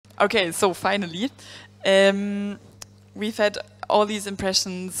Okay, so finally, we've had all these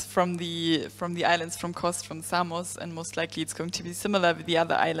impressions from the islands, from Kos, from Samos, and most likely it's going to be similar with the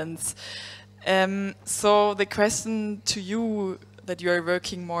other islands. So the question to you, that you are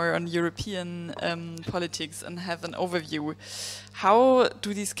working more on European politics and have an overview, how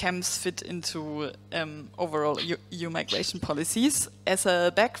do these camps fit into overall EU migration policies? As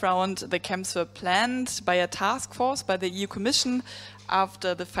a background, the camps were planned by a task force by the EU Commission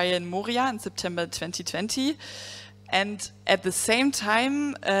after the fire in Moria in September 2020. And at the same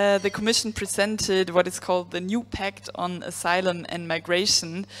time, the Commission presented what is called the New Pact on Asylum and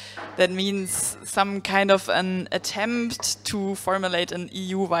Migration. That means some kind of an attempt to formulate an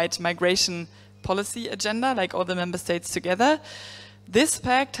EU-wide migration policy agenda, like all the member states together. This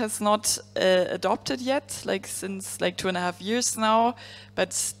pact has not adopted yet, like since like 2.5 years now,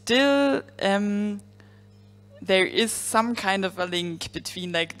 but still there is some kind of a link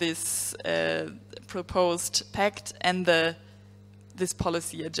between like this proposed pact and this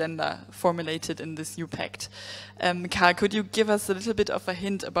policy agenda formulated in this new pact. Karl, could you give us a little bit of a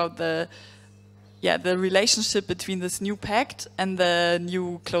hint about the relationship between this new pact and the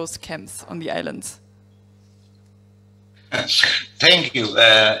new closed camps on the islands? Thank you.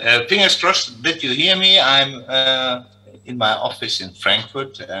 Fingers crossed that you hear me. I'm in my office in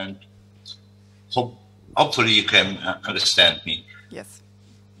Frankfurt, and hopefully you can understand me. Yes.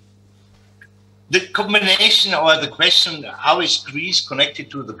 The combination, or the question, how is Greece connected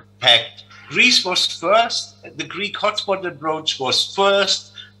to the pact? Greece was first, the Greek hotspot approach was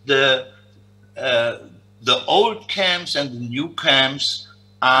first, the old camps and the new camps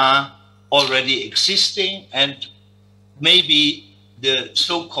are already existing, and maybe the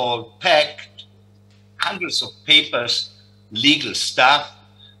so-called pact, hundreds of papers, legal stuff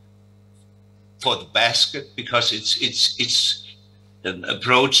for the basket, because it's an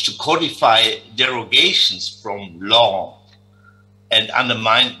approach to codify derogations from law and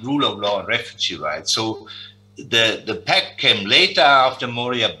undermine rule of law and refugee rights. So the pact came later, after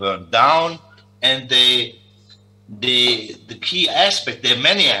Moria burned down, and the key aspect, there are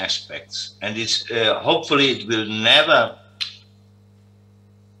many aspects, and it's hopefully it will never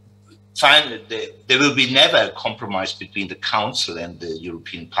there will be never a compromise between the Council and the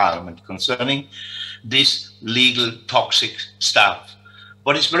European Parliament concerning this legal toxic stuff.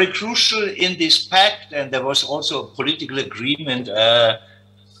 What is very crucial in this pact, and there was also a political agreement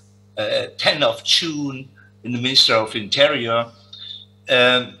 10th of June in the Minister of Interior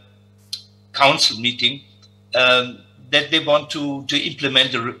Council meeting, that they want to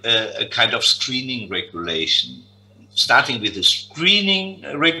implement a kind of screening regulation, starting with a screening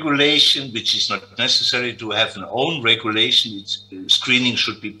regulation, which is not necessary to have an own regulation. Screening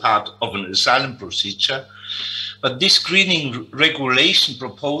should be part of an asylum procedure. But this screening regulation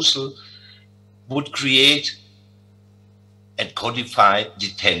proposal would create and codify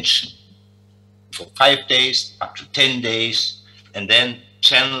detention for 5 days, up to 10 days, and then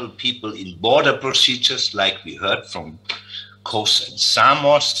channel people in border procedures, like we heard from Kos and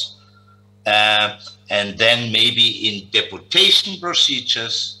Samos, and then maybe in deportation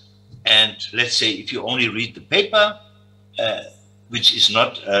procedures. And let's say if you only read the paper, which is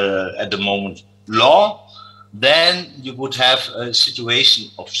not at the moment law, then you would have a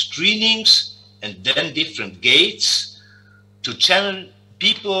situation of screenings and then different gates to channel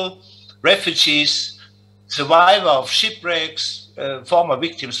people, refugees, survivors of shipwrecks, former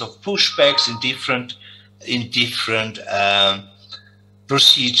victims of pushbacks in different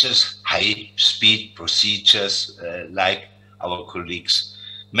procedures, high-speed procedures, like our colleagues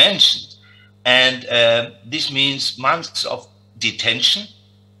mentioned. And this means months of detention,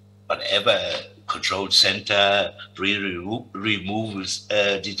 whatever, control center, removal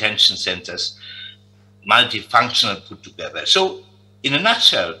detention centers, multifunctional put together. So, in a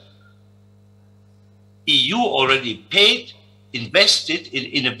nutshell, EU already paid, invested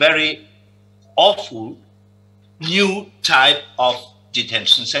in a very awful new type of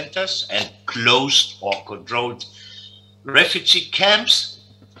detention centers and closed or controlled refugee camps.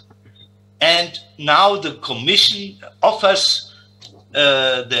 And now the Commission offers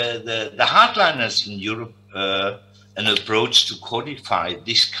the hardliners in Europe an approach to codify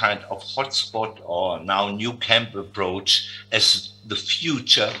this kind of hotspot or now new camp approach as the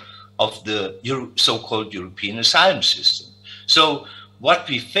future of the so-called European asylum system. So what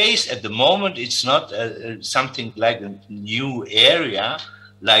we face at the moment, it's not something like a new area,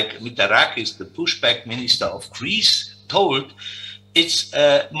 like Mitarachi, the pushback minister of Greece, told. It's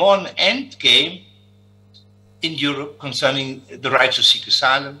more an end game in Europe concerning the right to seek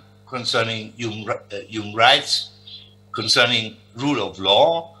asylum, concerning human rights, concerning rule of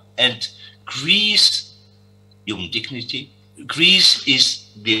law, And Greece, human dignity. Greece is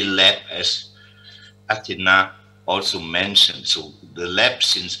the lab, as Athena also mentioned. So the lab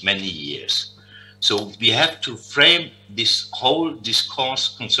since many years. So we have to frame this whole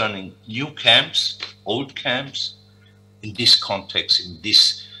discourse concerning new camps, old camps, in this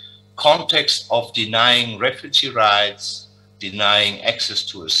context of denying refugee rights, denying access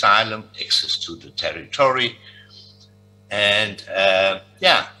to asylum, access to the territory, and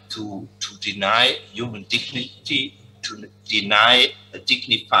to deny human dignity, to deny a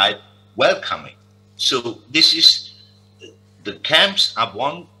dignified welcoming. So this is, the camps are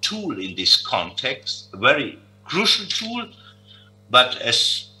one tool in this context, a very crucial tool, but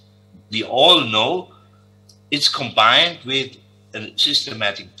as we all know, it's combined with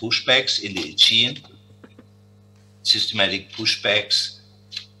systematic pushbacks in the Aegean, systematic pushbacks,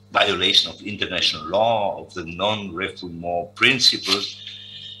 violation of international law, of the non-refoulement principle.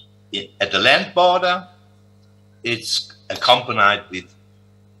 At the land border, it's accompanied with,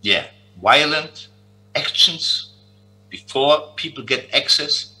 violent actions before people get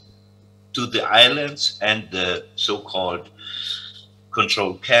access to the islands and the so-called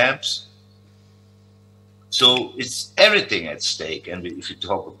controlled camps. So it's everything at stake. And if you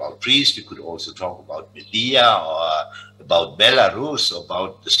talk about Greece, we could also talk about Medea or about Belarus, or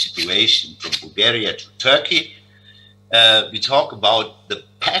about the situation from Bulgaria to Turkey. We talk about the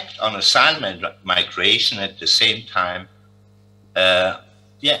Pact on Asylum and Migration at the same time.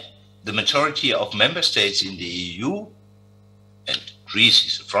 The majority of member states in the EU, and Greece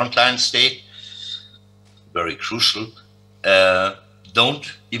is a frontline state, very crucial, don't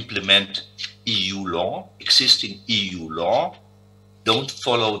implement EU law, existing EU law, don't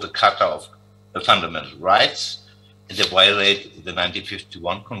follow the Charter of Fundamental Rights, and they violate the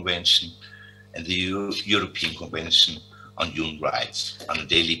 1951 Convention and the European Convention on Human Rights on a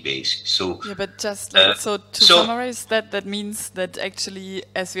daily basis. So, but just like, so to summarize that means that actually,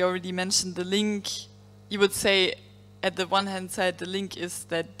 as we already mentioned, the link, you would say, at the one hand side, the link is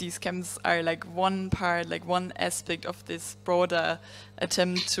that these camps are like one part, like one aspect of this broader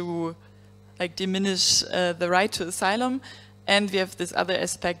attempt to like diminish the right to asylum. And we have this other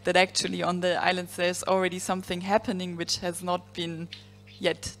aspect that actually on the islands there's already something happening which has not been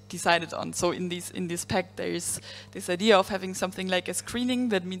yet decided on. So in this pact there is this idea of having something like a screening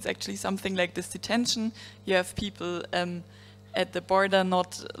that means actually something like this detention. You have people at the border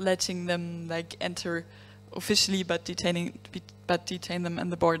not letting them like enter officially, but detain them on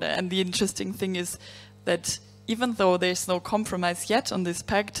the border. And the interesting thing is that even though there's no compromise yet on this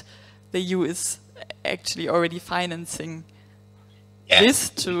pact, the EU is actually already financing this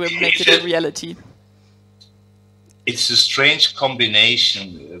to make it a reality. It's a strange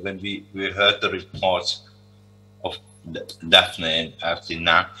combination when we heard the reports of Daphne and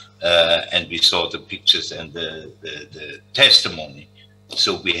Athena, and we saw the pictures and the testimony.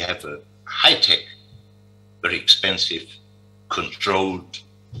 So we have a high-tech, very expensive, controlled,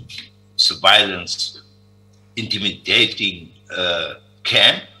 surveillance, intimidating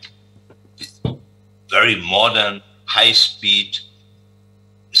camp with very modern, high-speed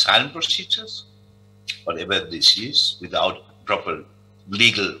asylum procedures, whatever this is, without proper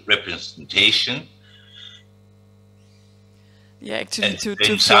legal representation. Yeah, actually, and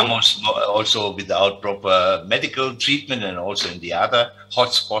in Samos also without proper medical treatment, and also in the other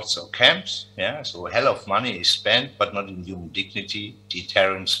hotspots or camps. Yeah, so a hell of money is spent, but not in human dignity,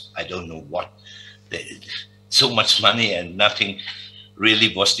 deterrence, I don't know what. So much money and nothing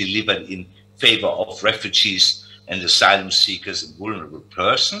really was delivered in favor of refugees and asylum seekers and vulnerable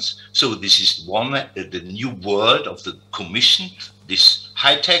persons. So this is one, the new world of the Commission, this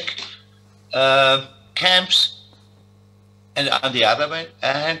high-tech camps. And on the other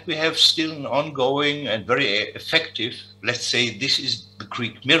hand, we have still an ongoing and very effective, let's say this is the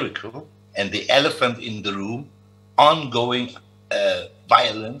Greek miracle and the elephant in the room, ongoing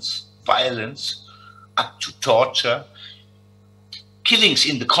violence up to torture, killings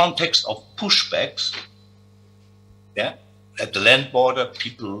in the context of pushbacks, at the land border,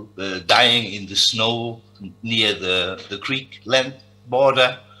 people dying in the snow near the Greek land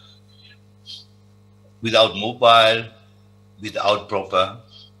border, without mobile, without proper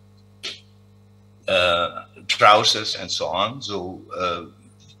trousers and so on. So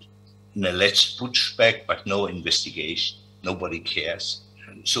an alleged pushback, but no investigation. Nobody cares.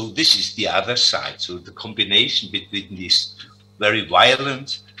 So this is the other side. So the combination between this very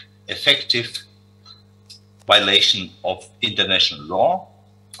violent, effective violation of international law,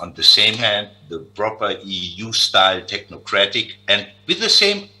 on the same hand, the proper EU-style technocratic, and with the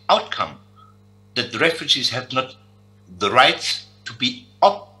same outcome, that the refugees have not the right to be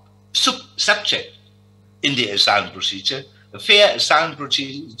subject in the asylum procedure, a fair asylum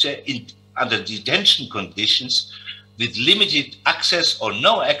procedure under detention conditions with limited access or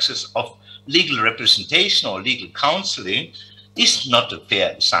no access of legal representation or legal counseling is not a fair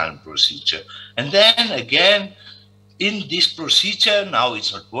asylum procedure. And then again, in this procedure, now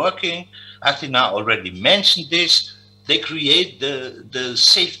it's not working. Athena already mentioned this. They create the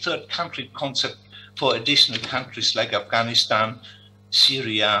safe third country concept for additional countries like Afghanistan,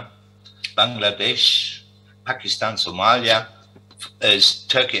 Syria, Bangladesh, Pakistan, Somalia, as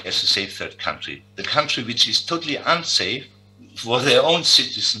Turkey as a safe third country. The country which is totally unsafe for their own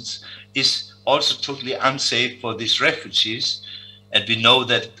citizens is also totally unsafe for these refugees. And we know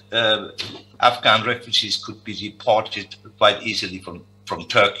that Afghan refugees could be deported quite easily from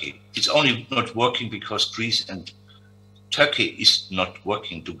Turkey. It's only not working because Greece and Turkey is not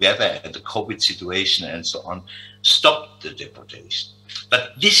working together, and the COVID situation and so on stopped the deportation.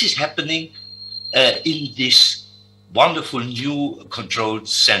 But this is happening in this wonderful new controlled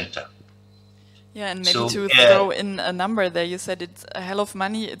center. Yeah, and maybe to throw in a number there, you said it's a hell of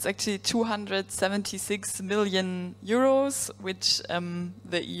money. It's actually 276 million euros, which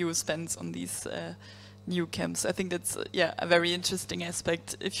the EU spends on these new camps. I think that's a very interesting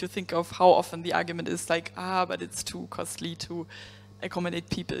aspect if you think of how often the argument is like, but it's too costly to accommodate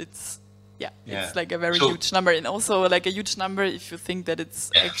people. It's it's like a very huge number, and also like a huge number if you think that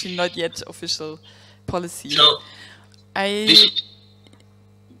it's actually not yet official policy. So this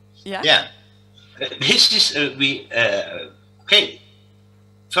is okay.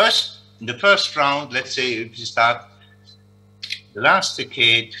 First, in the first round, let's say if you start the last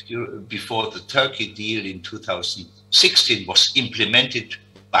decade before the Turkey deal in 2016 was implemented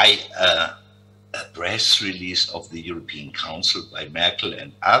by a press release of the European Council by Merkel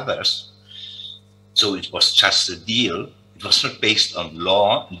and others. So it was just a deal. It was not based on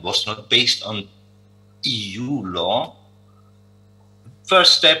law. It was not based on EU law.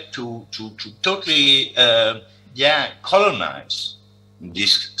 First step to totally colonize, in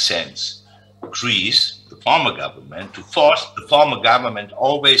this sense, Greece, the former government, to force the former government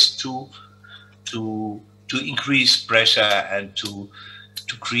always to increase pressure and to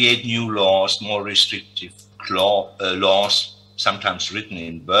create new laws, more restrictive laws, sometimes written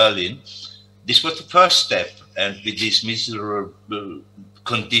in Berlin. This was the first step, and with these miserable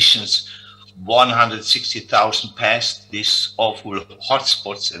conditions, 160,000 passed these awful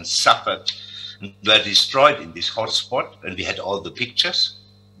hotspots and suffered and were destroyed in this hotspot, and we had all the pictures,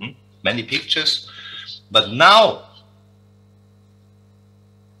 many pictures. But now,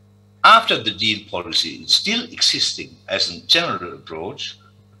 after the deal policy is still existing as a general approach,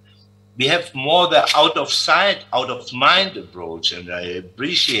 we have more the out of sight, out of mind approach, and I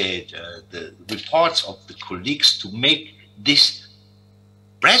appreciate the reports of the colleagues to make this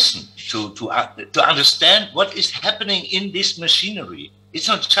present, to understand what is happening in this machinery. It's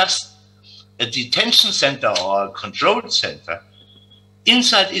not just a detention center or a control center.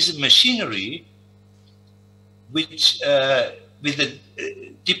 Inside is a machinery which, with the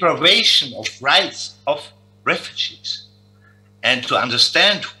deprivation of rights of refugees. And to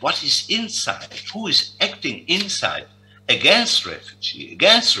understand what is inside, who is acting inside against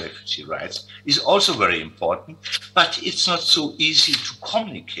refugee rights is also very important, but it's not so easy to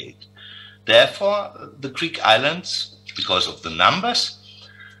communicate. Therefore, the Greek islands, because of the numbers,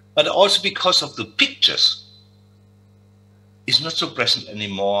 but also because of the pictures, is not so present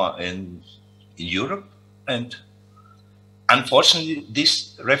anymore in Europe. And unfortunately,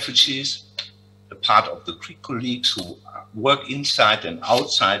 these refugees, a part of the Greek colleagues who work inside and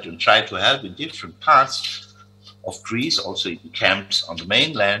outside and try to help in different parts of Greece, also in camps on the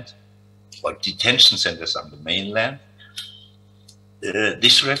mainland or detention centers on the mainland,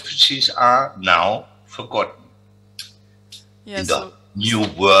 these refugees are now forgotten in the new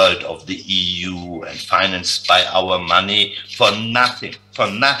world of the EU and financed by our money for nothing, for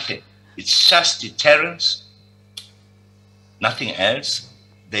nothing. It's just deterrence, nothing else.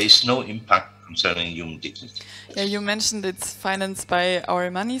 There is no impact concerning human dignity. Yeah, you mentioned it's financed by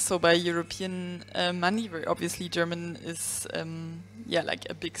our money, so by European money, where obviously German is like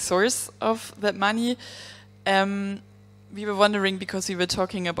a big source of that money. We were wondering, because we were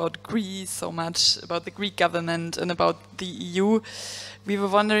talking about Greece so much, about the Greek government and about the EU, we were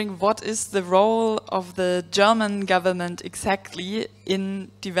wondering what is the role of the German government exactly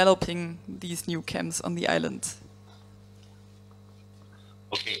in developing these new camps on the island?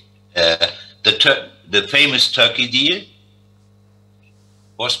 Okay. The famous Turkey deal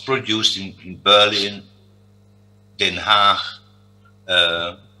was produced in Berlin, Den Haag,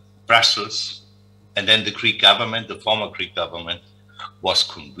 Brussels, and then the Greek government, the former Greek government, was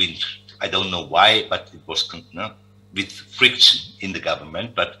convinced I don't know why, but it was with friction in the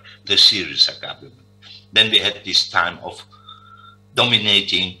government, but the Syriza government. Then we had this time of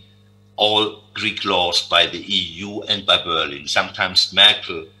dominating all Greek laws by the EU and by Berlin. Sometimes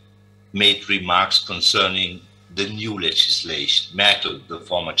Merkel made remarks concerning the new legislation, Merkel, the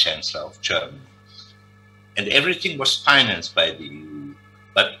former Chancellor of Germany. And everything was financed by the EU.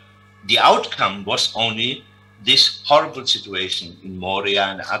 But the outcome was only this horrible situation in Moria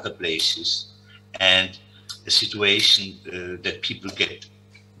and other places, and a situation that people get,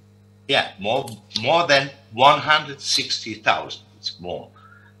 more than 160,000, it's more.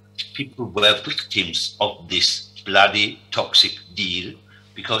 People were victims of this bloody, toxic deal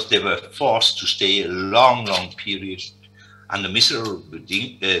because they were forced to stay a long, long period under miserable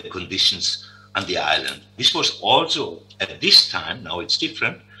conditions on the island. This was also, at this time, now it's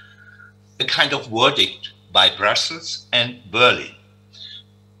different, a kind of verdict by Brussels and Berlin.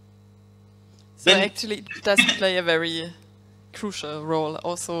 So actually it does play a very crucial role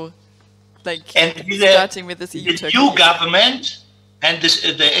also, like starting with this EU the new government and this,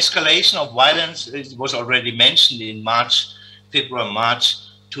 the escalation of violence, it was already mentioned in February, March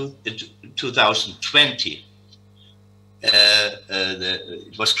 2020.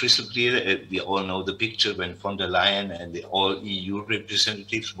 It was crystal clear. We all know the picture when von der Leyen and all EU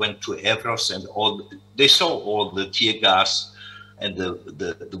representatives went to Evros, and they saw all the tear gas and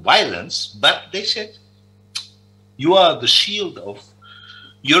the violence, but they said, "You are the shield of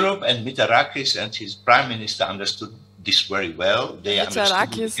Europe," and Mitarachi and his prime minister understood this very well.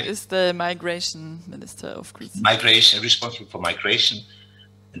 Mitarachi is the migration minister of Greece. Migration, responsible for migration,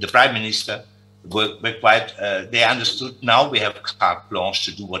 and the prime minister were quite, they understood now we have carte blanche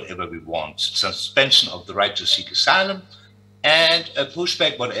to do whatever we want. Suspension of the right to seek asylum and a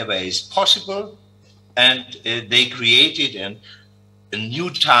pushback whatever is possible. And they created a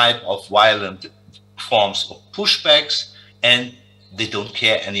new type of violent forms of pushbacks, and they don't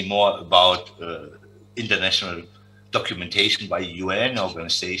care anymore about international documentation by UN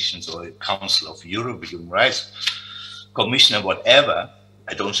organizations or Council of Europe, Human Rights Commission, or whatever.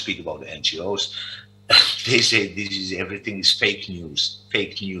 I don't speak about NGOs. They say this is everything is fake news.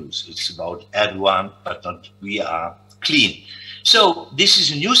 Fake news. It's about Erdogan, but not we are clean. So this is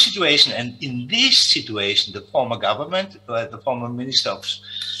a new situation, and in this situation, the former government, the former Minister of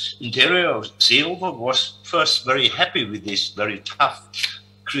Interior, Seehofer, was first very happy with this very tough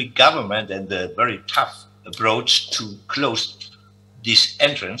Greek government and the very tough approach to close this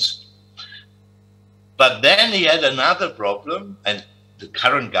entrance. But then he had another problem, and the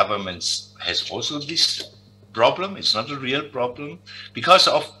current government has also this problem. It's not a real problem because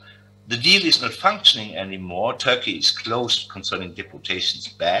of the deal is not functioning anymore. Turkey is closed concerning deportations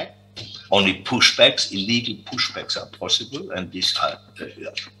back. Only pushbacks, illegal pushbacks are possible, and these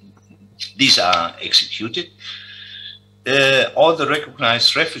are executed. All the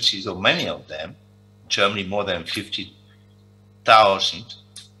recognized refugees, or many of them, Germany more than 50,000,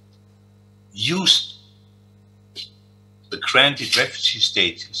 used the granted refugee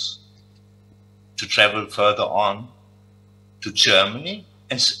status to travel further on to Germany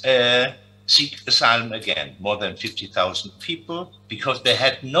and seek asylum again. More than 50,000 people, because they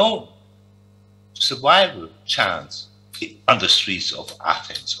had no survival chance on the streets of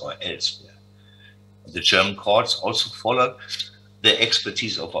Athens or elsewhere. The German courts also followed the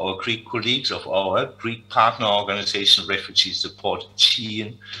expertise of our Greek colleagues, of our Greek partner organization, Refugee Support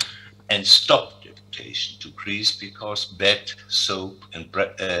Aegean, and stopped deportation to Greece because bed, soap, and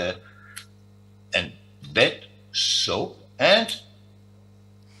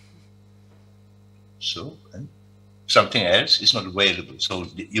something else is not available. So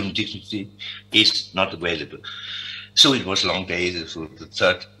the human dignity is not available. So it was long days. So the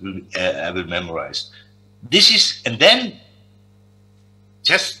third I will memorize. This is, and then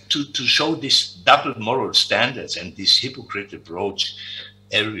just to show this double moral standards and this hypocrite approach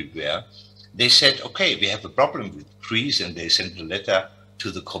everywhere, they said, okay, we have a problem with Greece, and they sent a letter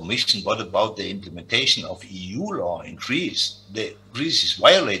to the Commission. What about the implementation of EU law in Greece? Greece is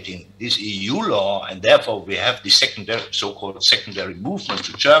violating this EU law, and therefore we have the so-called secondary movement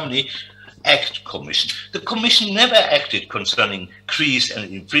to Germany. Act Commission. The Commission never acted concerning Greece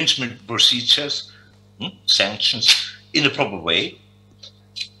and infringement procedures, sanctions, in a proper way.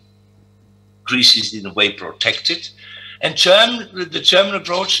 Greece is in a way protected. And the German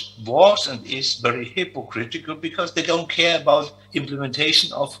approach was and is very hypocritical because they don't care about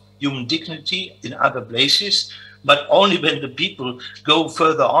implementation of human dignity in other places, but only when the people go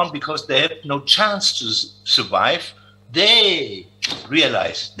further on because they have no chance to survive, they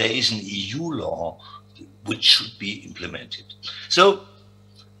realize there is an EU law which should be implemented. So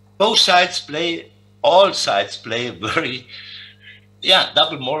all sides play a very,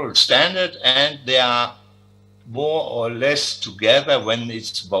 double moral standard, and they are more or less together when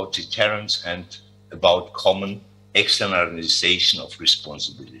it's about deterrence and about common externalization of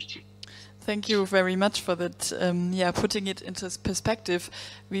responsibility. Thank you very much for that. Putting it into perspective,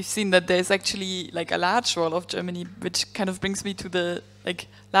 we've seen that there's actually like a large role of Germany, which kind of brings me to the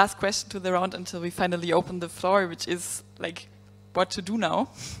last question to the round until we finally open the floor, which is like what to do now.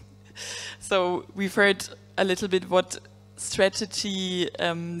 So we've heard a little bit what strategy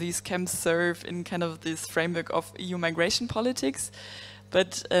these camps serve in kind of this framework of EU migration politics.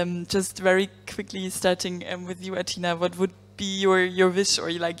 But just very quickly starting with you, Atina, what would be your wish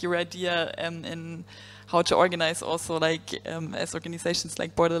or like your idea in how to organize also like as organizations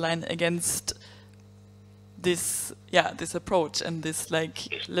like Borderline against this approach and this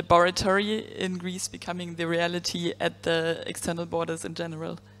like laboratory in Greece becoming the reality at the external borders in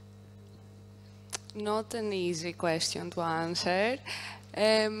general? Not an easy question to answer.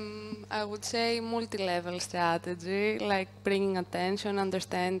 I would say multi-level strategy, like bringing attention,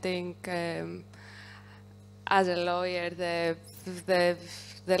 understanding as a lawyer the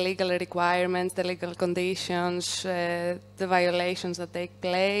legal requirements, the legal conditions, the violations that take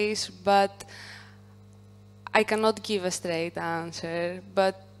place, but I cannot give a straight answer.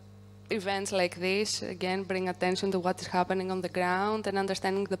 But events like this, again, bring attention to what is happening on the ground and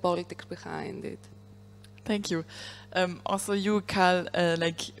understanding the politics behind it. Thank you. Also you, Karl,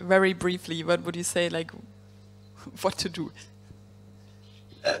 like very briefly, what would you say, like what to do?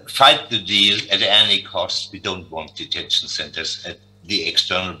 Fight the deal at any cost. We don't want detention centers at the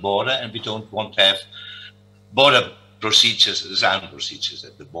external border, and we don't want to have border procedures, asylum procedures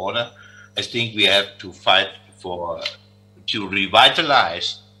at the border. I think we have to fight to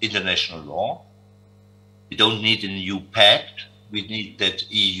revitalize international law. We don't need a new pact. We need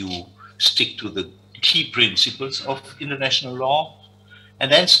that EU stick to the key principles of international law.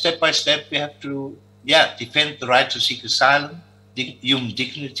 And then step by step, we have to defend the right to seek asylum, human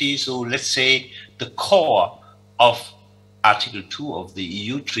dignity. So let's say the core of Article 2 of the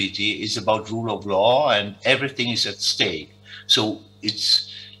EU treaty is about rule of law, and everything is at stake. So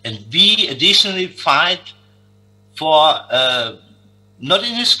and we additionally fight for, not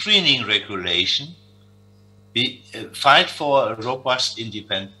in a screening regulation, we fight for a robust,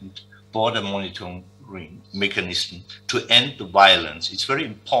 independent border monitoring mechanism to end the violence. It's very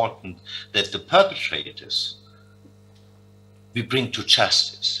important that the perpetrators we bring to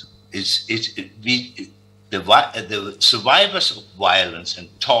justice. The survivors of violence and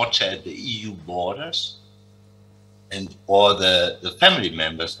torture at the EU borders, or the family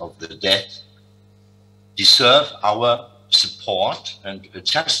members of the dead, deserve our support. And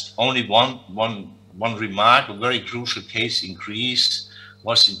just only one remark: a very crucial case in Greece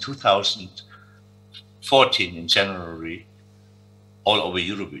was in 2014 in January. All over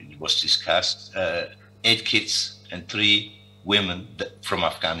Europe it was discussed. 8 kids and 3 women from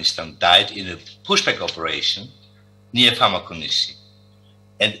Afghanistan died in a pushback operation near Pharmakonisi.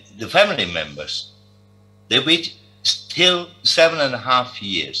 And the family members, they wait still 7.5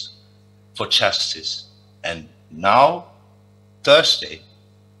 years for justice. And now, Thursday,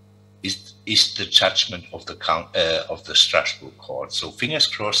 is the judgment of the Strasbourg court. So fingers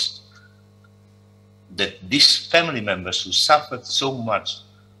crossed that these family members who suffered so much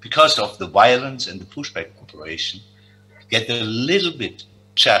because of the violence and the pushback operation get a little bit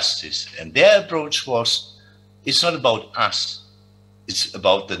justice. And their approach was, it's not about us, it's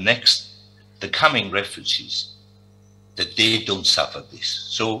about the coming refugees, that they don't suffer this.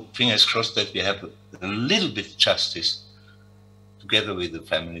 So fingers crossed that we have a little bit justice together with the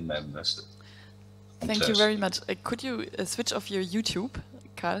family members. Thank you very much. Could you switch off your YouTube,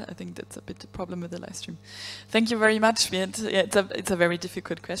 Karl? I think that's a bit the problem with the live stream. Thank you very much. It's a very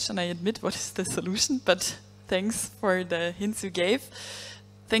difficult question, I admit. What is the solution? But thanks for the hints you gave.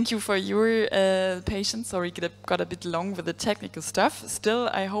 Thank you for your patience. Sorry, got a bit long with the technical stuff. Still,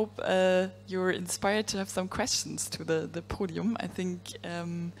 I hope you're inspired to have some questions to the podium. I think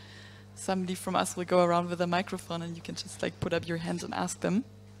somebody from us will go around with a microphone and you can just like put up your hand and ask them.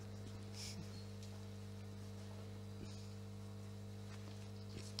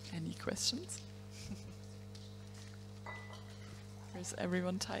 Any questions? Or is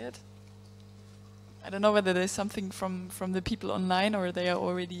everyone tired? I don't know whether there's something from the people online or they are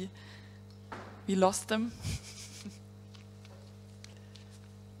already, we lost them.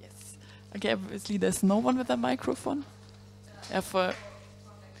 Yes. Okay, obviously there's no one with a microphone. Yeah, for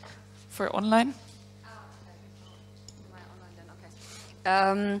online.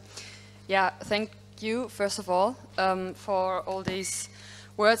 Yeah, thank you, first of all, for all these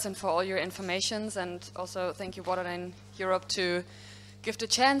words and for all your informations, and also thank you, Borderline Europe, to give the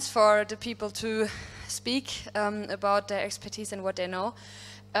chance for the people to speak about their expertise and what they know.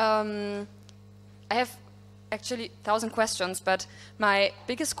 I have actually 1,000 questions, but my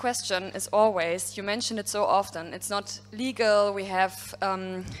biggest question is always, you mentioned it so often, it's not legal, we have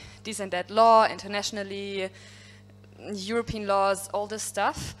this and that law internationally, European laws, all this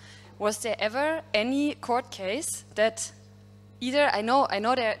stuff. Was there ever any court case that either, I know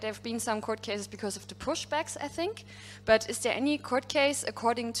there have been some court cases because of the pushbacks, I think, but is there any court case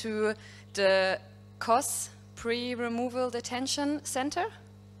according to the Kos pre-removal detention center?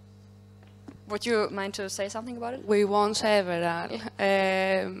 Would you mind to say something about it? We won several.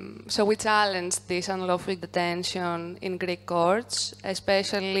 So we challenged this unlawful detention in Greek courts,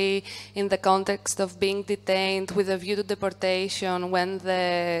 especially in the context of being detained with a view to deportation when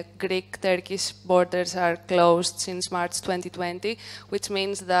the Greek-Turkish borders are closed since March 2020, which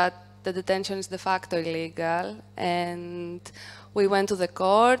means that the detention is de facto illegal. And we went to the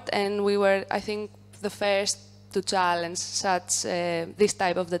court, and we were, I think, the first to challenge such this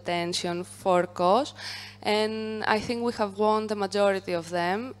type of detention for Kos, and I think we have won the majority of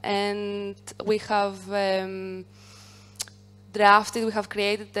them, and we have we have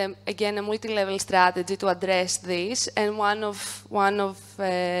created again a multi-level strategy to address this, and one of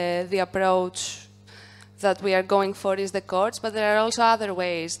the approach that we are going for is the courts, but there are also other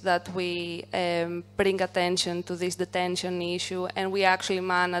ways that we bring attention to this detention issue, and we actually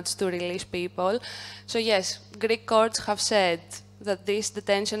manage to release people. So yes, Greek courts have said that this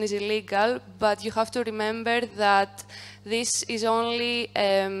detention is illegal, but you have to remember that this is only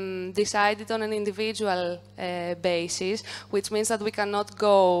decided on an individual basis, which means that we cannot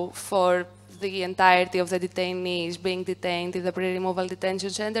go for the entirety of the detainees being detained in the pre-removal detention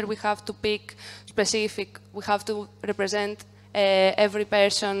center. We have to pick specific, we have to represent every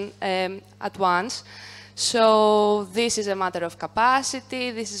person at once. So this is a matter of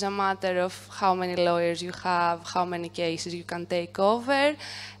capacity, this is a matter of how many lawyers you have, how many cases you can take over.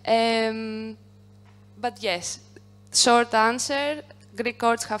 But yes, short answer, Greek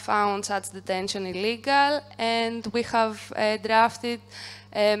courts have found such detention illegal, and we have drafted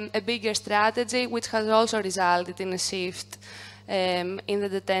a bigger strategy, which has also resulted in a shift in the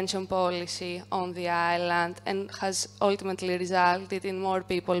detention policy on the island, and has ultimately resulted in more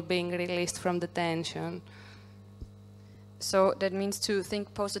people being released from detention. So that means to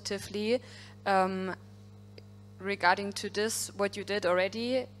think positively regarding to this, what you did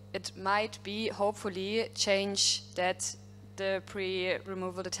already, it might be, hopefully, change that the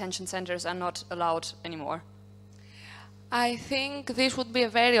pre-removal detention centers are not allowed anymore. I think this would be a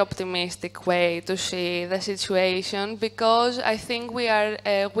very optimistic way to see the situation, because I think we are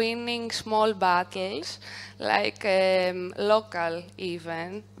winning small battles, like local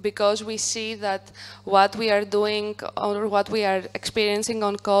even, because we see that what we are doing or what we are experiencing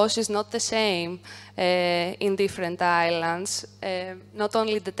on Kos is not the same in different islands, not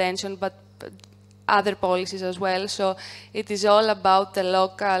only detention, but other policies as well. So it is all about the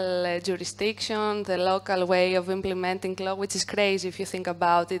local jurisdiction, the local way of implementing law, which is crazy if you think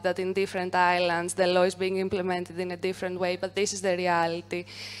about it, that in different islands the law is being implemented in a different way, but this is the reality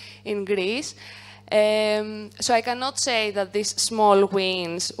in Greece. So I cannot say that these small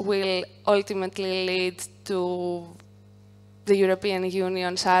wins will ultimately lead to the European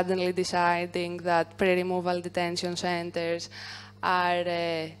Union suddenly deciding that pre-removal detention centers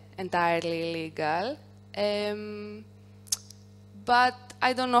are entirely illegal, but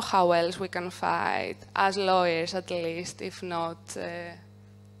I don't know how else we can fight, as lawyers at least, if not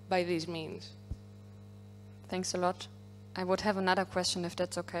by these means. Thanks a lot. I would have another question, if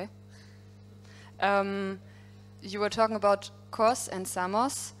that's okay. You were talking about Kos and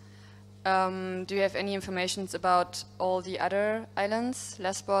Samos. Do you have any information about all the other islands,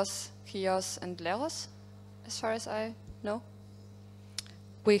 Lesbos, Chios and Leros, as far as I know?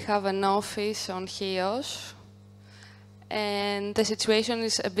 We have an office on Chios, and the situation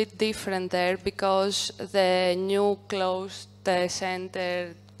is a bit different there because the new closed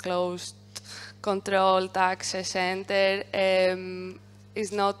center, closed controlled access center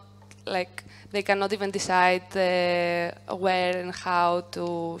is not like, they cannot even decide where and how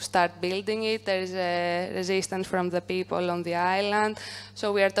to start building it. There is a resistance from the people on the island.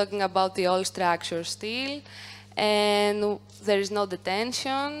 So we are talking about the old structure still. And there is no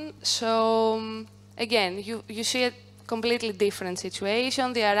detention. So again, you see a completely different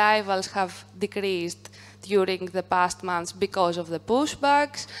situation. The arrivals have decreased during the past months because of the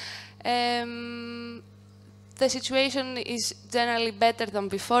pushbacks. The situation is generally better than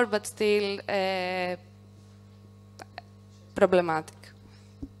before, but still problematic.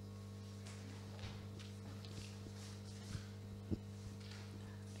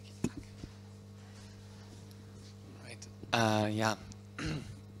 Yeah.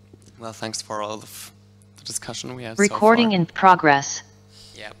 Well, thanks for all of the discussion we had Recording so far. in progress.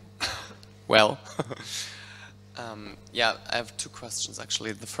 Yeah. Well. Yeah, I have two questions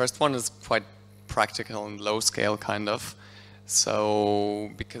actually. The first one is quite practical and low scale kind of.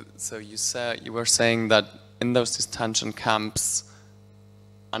 So you were saying that in those detention camps,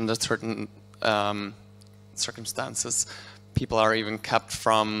 under certain circumstances, people are even kept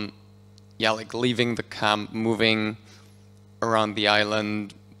from, like leaving the camp, moving around the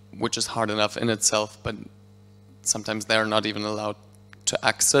island, which is hard enough in itself, but sometimes they're not even allowed to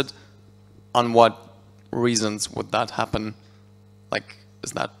exit. On what reasons would that happen? Like,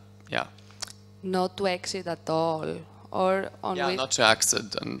 is that, yeah. Not to exit at all, or on not to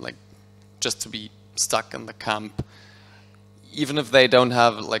exit and like just to be stuck in the camp, even if they don't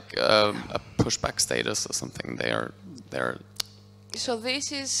have like a pushback status or something. They're. So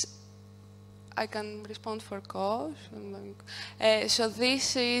this is, I can respond for Kos. So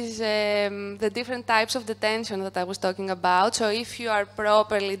this is the different types of detention that I was talking about. So if you are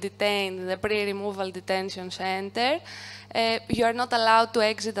properly detained in the pre-removal detention center, you are not allowed to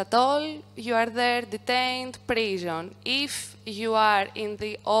exit at all. You are there detained, prison. If you are in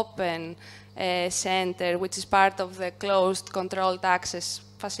the open center, which is part of the closed controlled access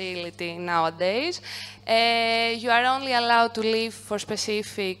facility nowadays, you are only allowed to leave for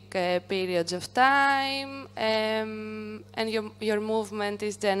specific periods of time, and your movement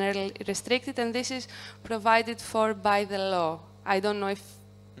is generally restricted, and this is provided for by the law. I don't know if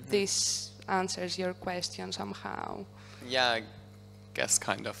this answers your question somehow. Yeah, I guess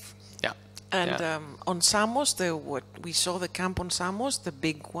kind of. Yeah. And on Samos, what we saw, the camp on Samos, the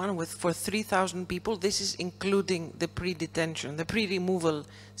big one for 3,000 people, this is including the pre-detention, the pre-removal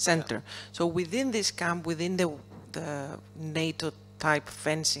center. Yeah. So within this camp, within the NATO-type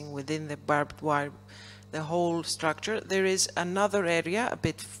fencing, within the barbed wire, the whole structure, there is another area, a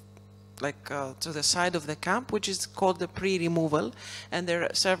bit like to the side of the camp, which is called the pre-removal, and there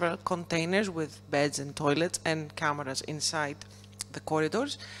are several containers with beds and toilets and cameras inside the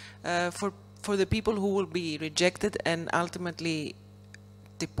corridors. For the people who will be rejected and ultimately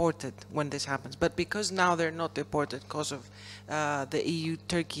deported when this happens. But because now they're not deported because of the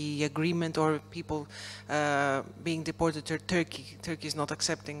EU-Turkey agreement, or people being deported to Turkey, Turkey is not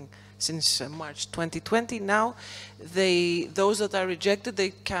accepting since March 2020. Now, those that are rejected,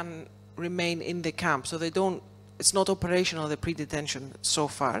 they can remain in the camp. So they don't, it's not operational, the pre-detention so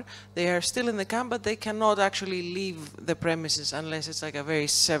far. They are still in the camp, but they cannot actually leave the premises unless it's like a very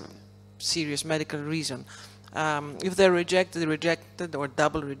serious medical reason. If they're rejected or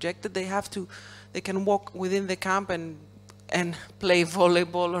double rejected, they can walk within the camp and play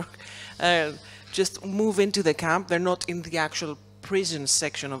volleyball or just move into the camp. They're not in the actual prison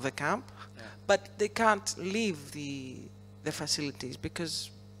section of the camp, but they can't leave the facilities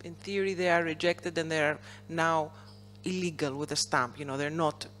because in theory they are rejected and they are now illegal with a stamp. You know, they're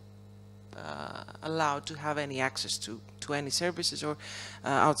not allowed to have any access to any services or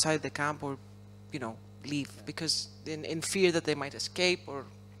outside the camp, or leave because in fear that they might escape. Or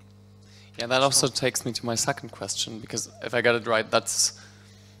yeah, that also takes me to my second question, because if I got it right, that's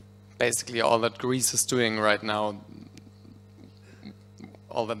basically all that Greece is doing right now.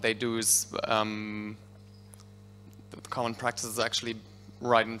 All that they do is the common practice is actually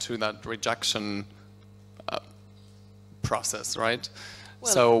right into that rejection process, right?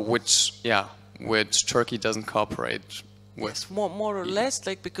 Well, so which Turkey doesn't cooperate with. Yes, more or less,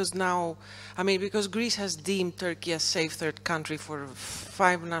 like, because now, I mean, because Greece has deemed Turkey a safe third country for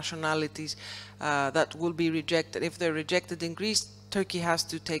 5 nationalities that will be rejected. If they're rejected in Greece, Turkey has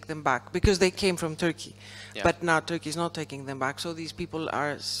to take them back because they came from Turkey. Yeah. But now Turkey is not taking them back. So these people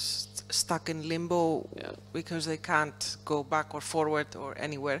are stuck in limbo because they can't go back or forward or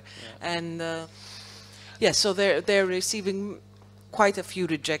anywhere. Yeah. And so they're receiving quite a few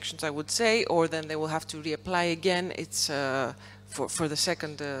rejections, I would say, or then they will have to reapply again. It's for the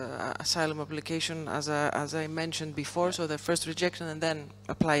second asylum application, as I mentioned before. So the first rejection and then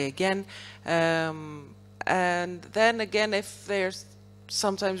apply again. And then again, if they're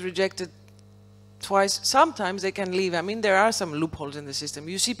sometimes rejected twice, sometimes they can leave. I mean, there are some loopholes in the system.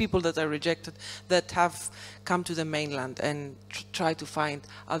 You see people that are rejected that have come to the mainland and try to find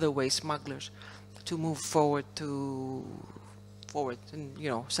other ways, smugglers, to move forward in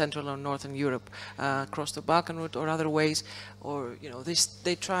Central or Northern Europe, across the Balkan route or other ways, or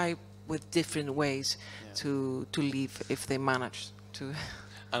they try with different ways to leave if they manage to.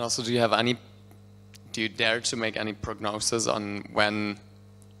 And also, do you dare to make any prognosis on when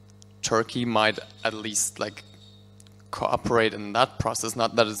Turkey might at least cooperate in that process?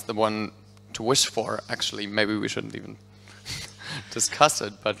 Not that it's the one to wish for, actually. Maybe we shouldn't even discuss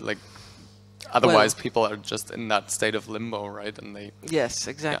it, but like otherwise people are just in that state of limbo, right? And they Yes,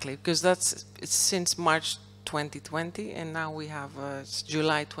 exactly, because it's since March 2020, and now we have it's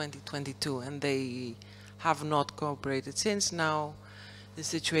July 2022, and they have not cooperated since. Now the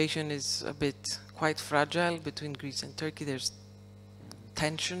situation is a bit quite fragile between Greece and Turkey. There's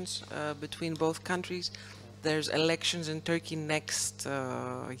tensions between both countries. There's elections in Turkey next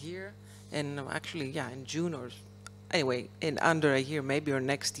year, and actually, yeah, in June, or anyway, in under a year maybe, or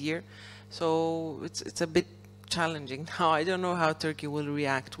next year. So it's a bit challenging now. I don't know how Turkey will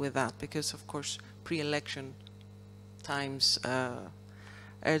react with that, because of course pre-election times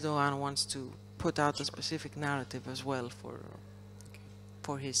Erdogan wants to put out a specific narrative as well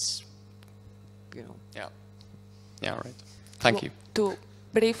for his, you know. Yeah, right. Thank you. To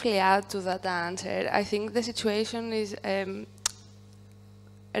briefly add to that answer, I think the situation is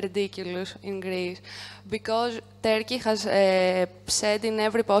ridiculous in Greece, because Turkey has said in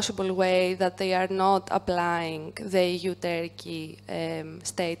every possible way that they are not applying the EU-Turkey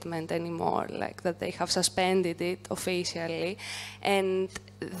statement anymore, like that they have suspended it officially. And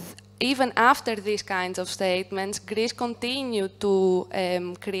even after these kinds of statements, Greece continued to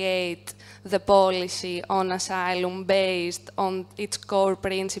create the policy on asylum based on its core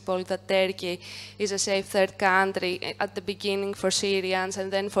principle that Turkey is a safe third country at the beginning for Syrians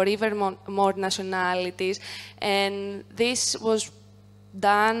and then for even more nationalities. And this was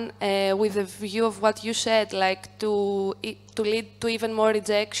done with a view of what you said, like to lead to even more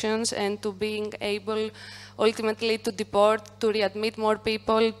rejections and to being able ultimately to deport, to readmit more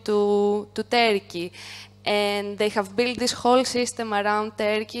people to Turkey. And they have built this whole system around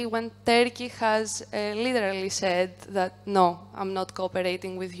Turkey when Turkey has literally said that, no, I'm not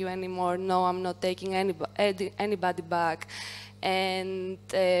cooperating with you anymore, no, I'm not taking anybody back. And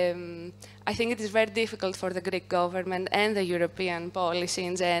I think it is very difficult for the Greek government and the European policy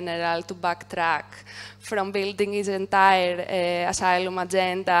in general to backtrack from building its entire asylum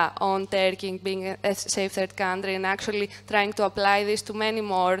agenda on Turkey being a safe third country and actually trying to apply this to many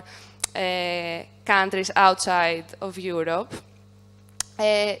more countries outside of Europe.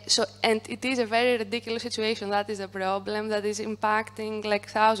 And it is a very ridiculous situation. That is a problem that is impacting like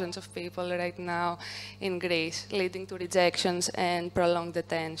thousands of people right now in Greece, leading to rejections and prolonged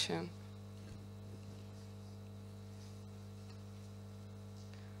detention.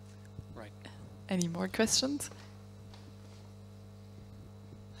 Right. Any more questions?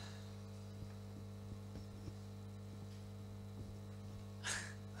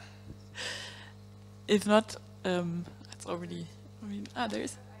 If not, it's already,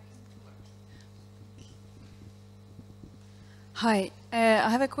 there's. Hi, I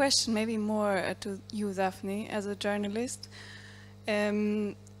have a question, maybe more to you, Daphne, as a journalist.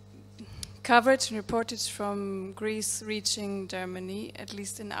 Coverage and reportage from Greece reaching Germany, at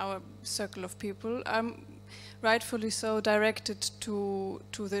least in our circle of people, rightfully so directed to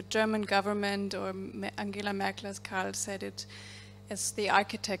the German government, or Angela Merkel, as Karl said it, as the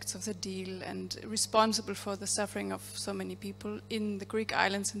architects of the deal and responsible for the suffering of so many people in the Greek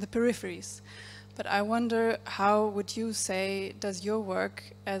islands and the peripheries. But I wonder, how would you say does your work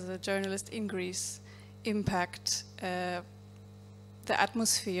as a journalist in Greece impact the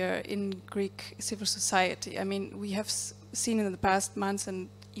atmosphere in Greek civil society? I mean, we have seen in the past months and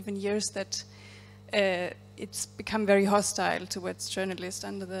even years that it's become very hostile towards journalists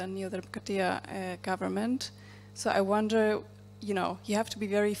under the Neo Demokratia government. So I wonder, you know, you have to be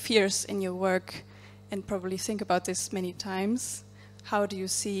very fierce in your work and probably think about this many times. How do you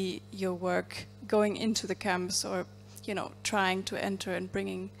see your work going into the camps, or, you know, trying to enter and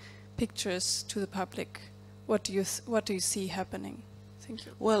bringing pictures to the public? What do you see happening? Thank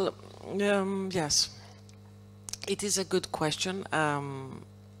you. Well, yes, it is a good question.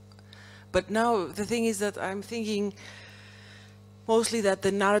 But now the thing is that I'm thinking mostly that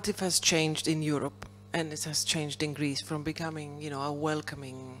the narrative has changed in Europe. And it has changed in Greece from becoming, you know, a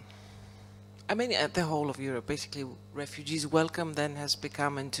welcoming, I mean, at the whole of Europe, basically, refugees welcome then has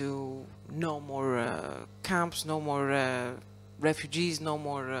become into no more camps, no more refugees, no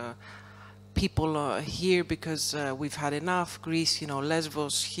more people here because we've had enough. Greece, you know,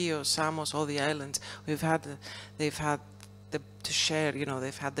 Lesbos, Chios, Samos, all the islands, they've had to share, you know,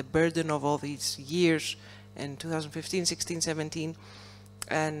 they've had the burden of all these years in 2015, 16, 17.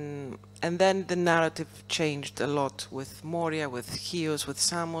 And then the narrative changed a lot with Moria, with Chios, with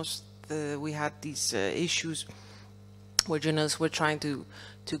Samos. We had these issues where journalists were trying to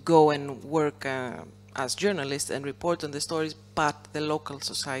go and work as journalists and report on the stories, but the local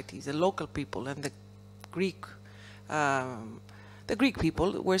societies, the local people, and the the Greek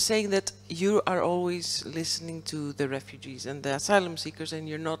people were saying that you are always listening to the refugees and the asylum seekers, and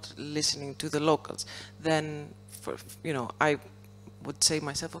you're not listening to the locals. Then, I would say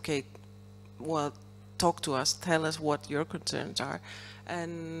myself, okay, well, talk to us, tell us what your concerns are,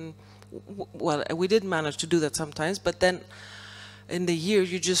 and well, we did manage to do that sometimes, but then in the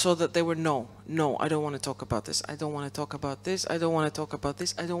years you just saw that they were no, I don't want to talk about this, I don't want to talk about this, I don't want to talk about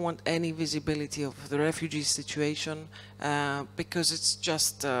this, I don't want any visibility of the refugee situation, because it's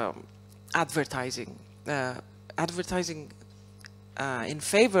just advertising in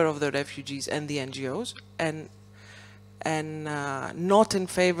favor of the refugees and the NGOs, and not in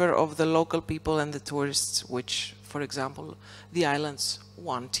favor of the local people and the tourists, which, for example, the islands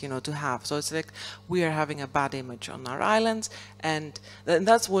want, to have. So it's like we are having a bad image on our islands, and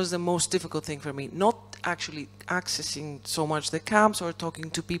that was the most difficult thing for me. Not actually accessing so much the camps or talking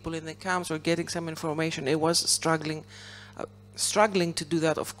to people in the camps or getting some information. It was struggling to do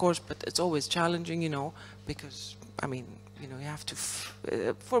that, of course, but it's always challenging, because I mean, you have to,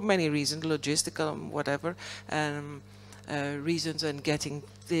 for many reasons, logistical, whatever, reasons, and getting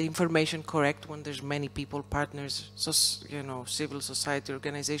the information correct when there's many people, partners, so, civil society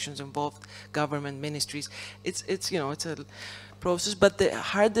organizations involved, government, ministries. It's a process. But the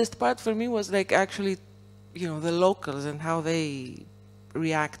hardest part for me was like actually, the locals and how they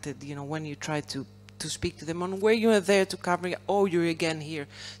reacted. When you try to speak to them on where you are there to cover. Oh, you're again here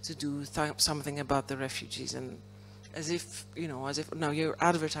to do something about the refugees, and as if now you're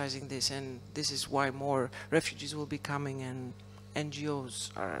advertising this, and this is why more refugees will be coming, and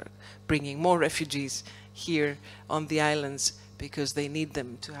NGOs are bringing more refugees here on the islands because they need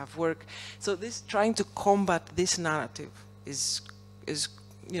them to have work. So this trying to combat this narrative is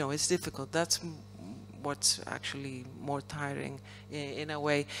it's difficult. That's what's actually more tiring in a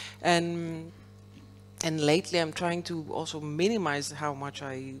way. And lately I'm trying to also minimize how much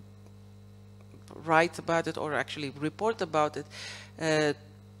I write about it or actually report about it,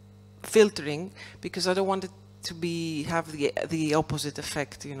 filtering, because I don't want it to have the opposite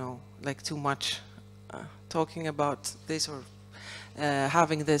effect, like too much talking about this or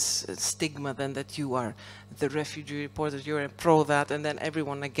having this stigma then that you are the refugee reporter, you're a pro that, and then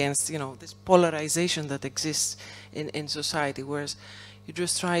everyone against, this polarization that exists in society, whereas you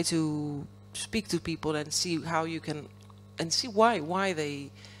just try to speak to people and see how you can, and see why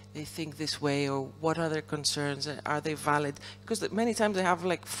they think this way, or what are their concerns, are they valid? Because many times they have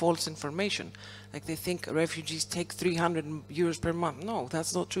like false information, like they think refugees take 300 euros per month. No,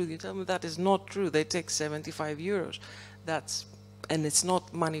 that's not true. You tell me that is not true. They take 75 euros. And it's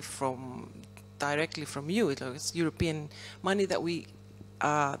not money directly from you. It's European money that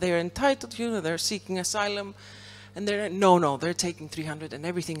they are entitled to. They're seeking asylum, and they're taking 300 and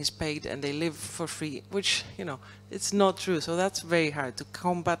everything is paid and they live for free, which, it's not true. So that's very hard to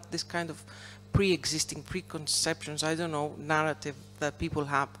combat this kind of pre-existing preconceptions, narrative that people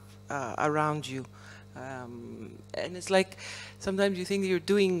have around you. And it's like, sometimes you think you're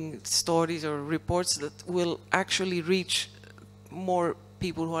doing stories or reports that will actually reach more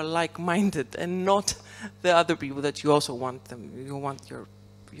people who are like-minded and not the other people that you also want you want your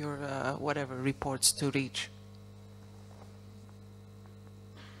whatever reports to reach.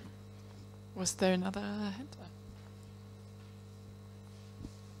 Was there another hand?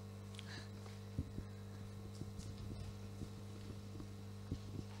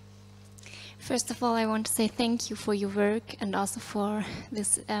 First of all, I want to say thank you for your work and also for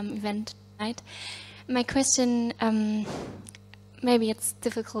this event tonight. My question, maybe it's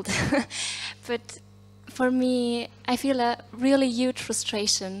difficult, but for me, I feel a really huge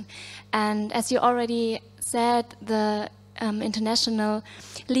frustration. And as you already said, the international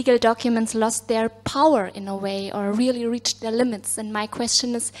legal documents lost their power in a way, or really reached their limits. And my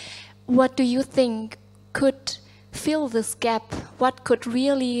question is, what do you think could fill this gap? What could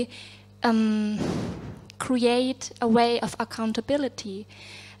really create a way of accountability?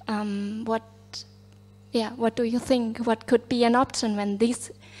 What do you think? What could be an option when these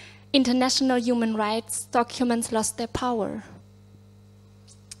international human rights documents lost their power?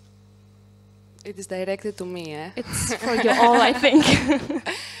 It is directed to me, eh? It's for you all, I think.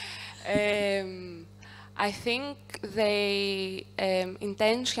 I think they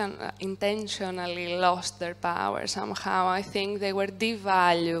intentionally lost their power somehow. I think they were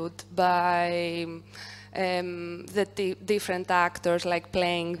devalued by the different actors like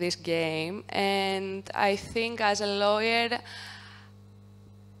playing this game. And I think as a lawyer,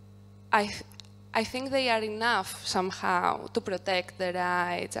 I think they are enough somehow to protect the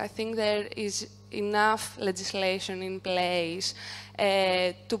rights. I think there is enough legislation in place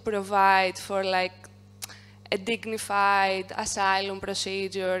to provide for like a dignified asylum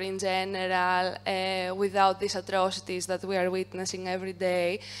procedure in general without these atrocities that we are witnessing every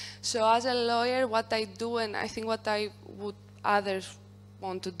day. So as a lawyer, what I do, and I think what I would others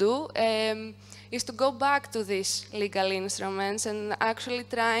want to do, is to go back to these legal instruments and actually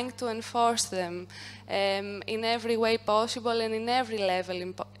trying to enforce them in every way possible and in every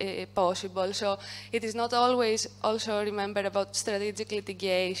level possible. So it is not always also remember about strategic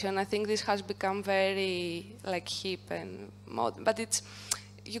litigation. I think this has become very like hip and modern, but it's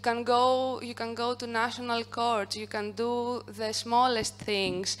you can go to national courts, you can do the smallest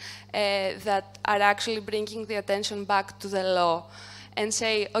things that are actually bringing the attention back to the law and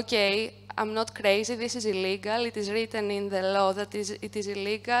say, okay, I'm not crazy, this is illegal, it is written in the law that it is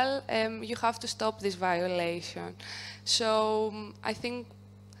illegal, you have to stop this violation. So I think,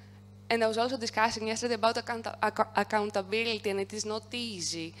 and I was also discussing yesterday about accountability, and it is not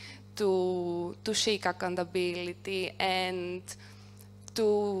easy to seek accountability and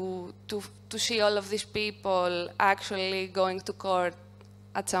to see all of these people actually going to court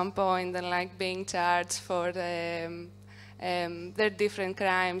at some point and like being charged for their different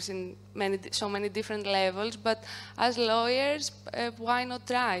crimes in so many different levels. But as lawyers, why not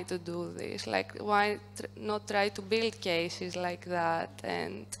try to do this? Like, why not try to build cases like that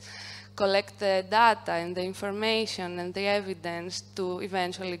and collect the data and the information and the evidence to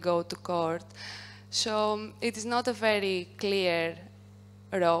eventually go to court? So it is not a very clear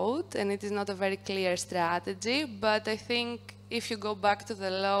road and it is not a very clear strategy, but I think if you go back to the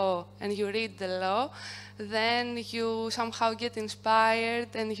law and you read the law, then you somehow get inspired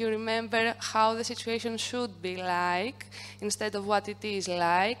and you remember how the situation should be like instead of what it is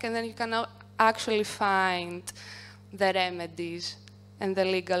like, and then you can actually find the remedies and the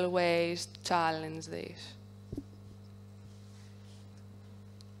legal ways to challenge this.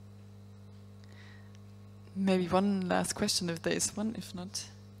 Maybe one last question if there is one, if not.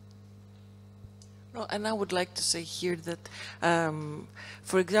 No, and I would like to say here that,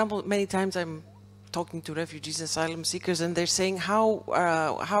 for example, many times I'm talking to refugees and asylum seekers, and they're saying, how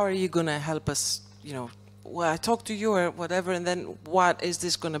are you going to help us, you know, well, I talk to you or whatever, and then what is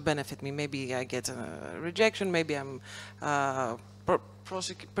this going to benefit me? Maybe I get a rejection, maybe I'm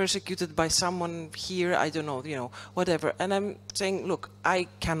persecuted by someone here, I don't know, you know, whatever. And I'm saying, look, I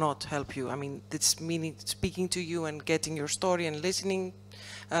cannot help you. I mean, it's meaning speaking to you and getting your story and listening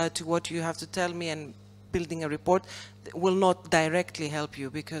to what you have to tell me and building a report will not directly help you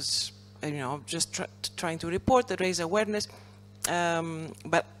because, you know, just trying to report and raise awareness,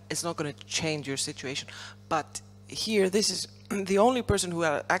 but it's not going to change your situation. But here, this is the only person who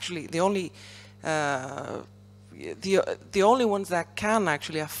are actually the only ones that can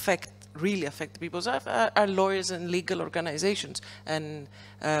actually really affect people's life are lawyers and legal organizations and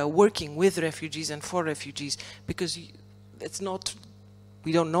working with refugees and for refugees, because it's not,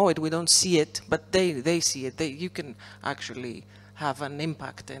 we don't know it, we don't see it, but they see it. You can actually have an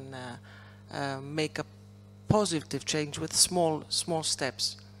impact and make a positive change with small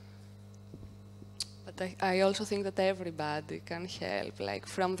steps. But I also think that everybody can help, like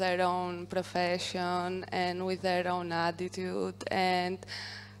from their own profession and with their own attitude. And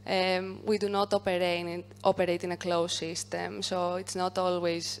we do not operate in a closed system, so it's not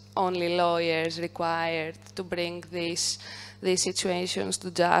always only lawyers required to bring these situations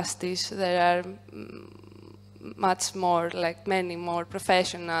to justice. There are much more, like many more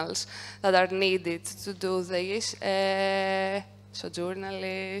professionals that are needed to do this. So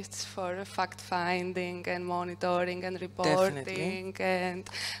journalists for fact-finding and monitoring and reporting. Definitely. And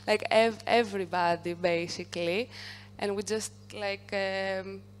like everybody basically. And we just like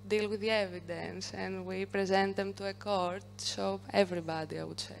deal with the evidence and we present them to a court. So everybody, I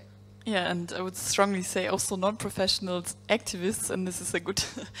would say. Yeah, and I would strongly say also non-professional activists, and this is a good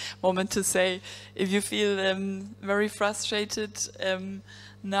moment to say, if you feel very frustrated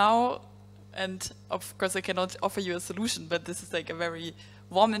now, and of course I cannot offer you a solution, but this is like a very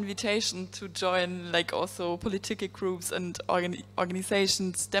warm invitation to join like also political groups and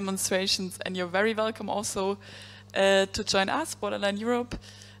organizations, demonstrations, and you're very welcome also to join us, Borderline Europe.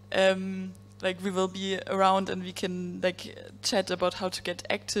 Like we will be around and we can like chat about how to get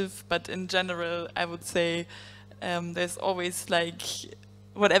active, but in general I would say there's always like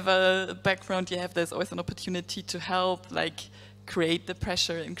whatever background you have, there's always an opportunity to help, like create the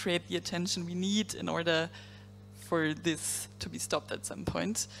pressure and create the attention we need in order for this to be stopped at some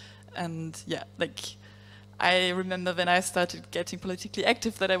point. And yeah, like I remember when I started getting politically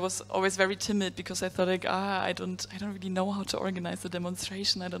active that I was always very timid because I thought like, I don't really know how to organize a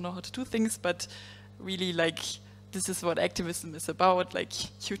demonstration, I don't know how to do things, but really like this is what activism is about. Like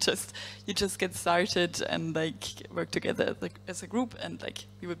you just get started and like work together as a group, and like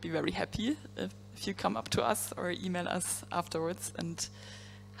we would be very happy if you come up to us or email us afterwards and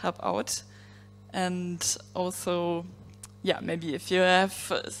help out. And also, yeah, maybe if you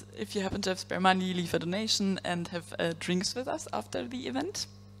happen to have spare money, leave a donation and have drinks with us after the event.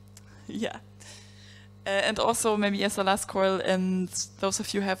 Yeah. And also, maybe as a last call, and those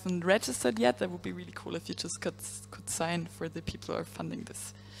of you who haven't registered yet, that would be really cool if you just could sign for the people who are funding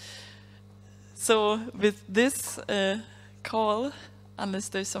this. So with this call, unless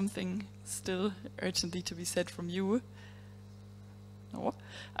there's something still urgently to be said from you, no,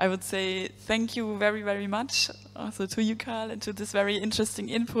 I would say thank you very, very much also to you, Carl, and to this very interesting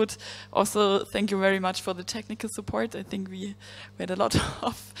input. Also, thank you very much for the technical support. I think we had a lot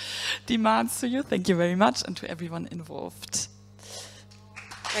of demands to you. Thank you very much, and to everyone involved.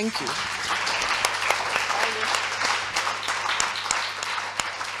 Thank you.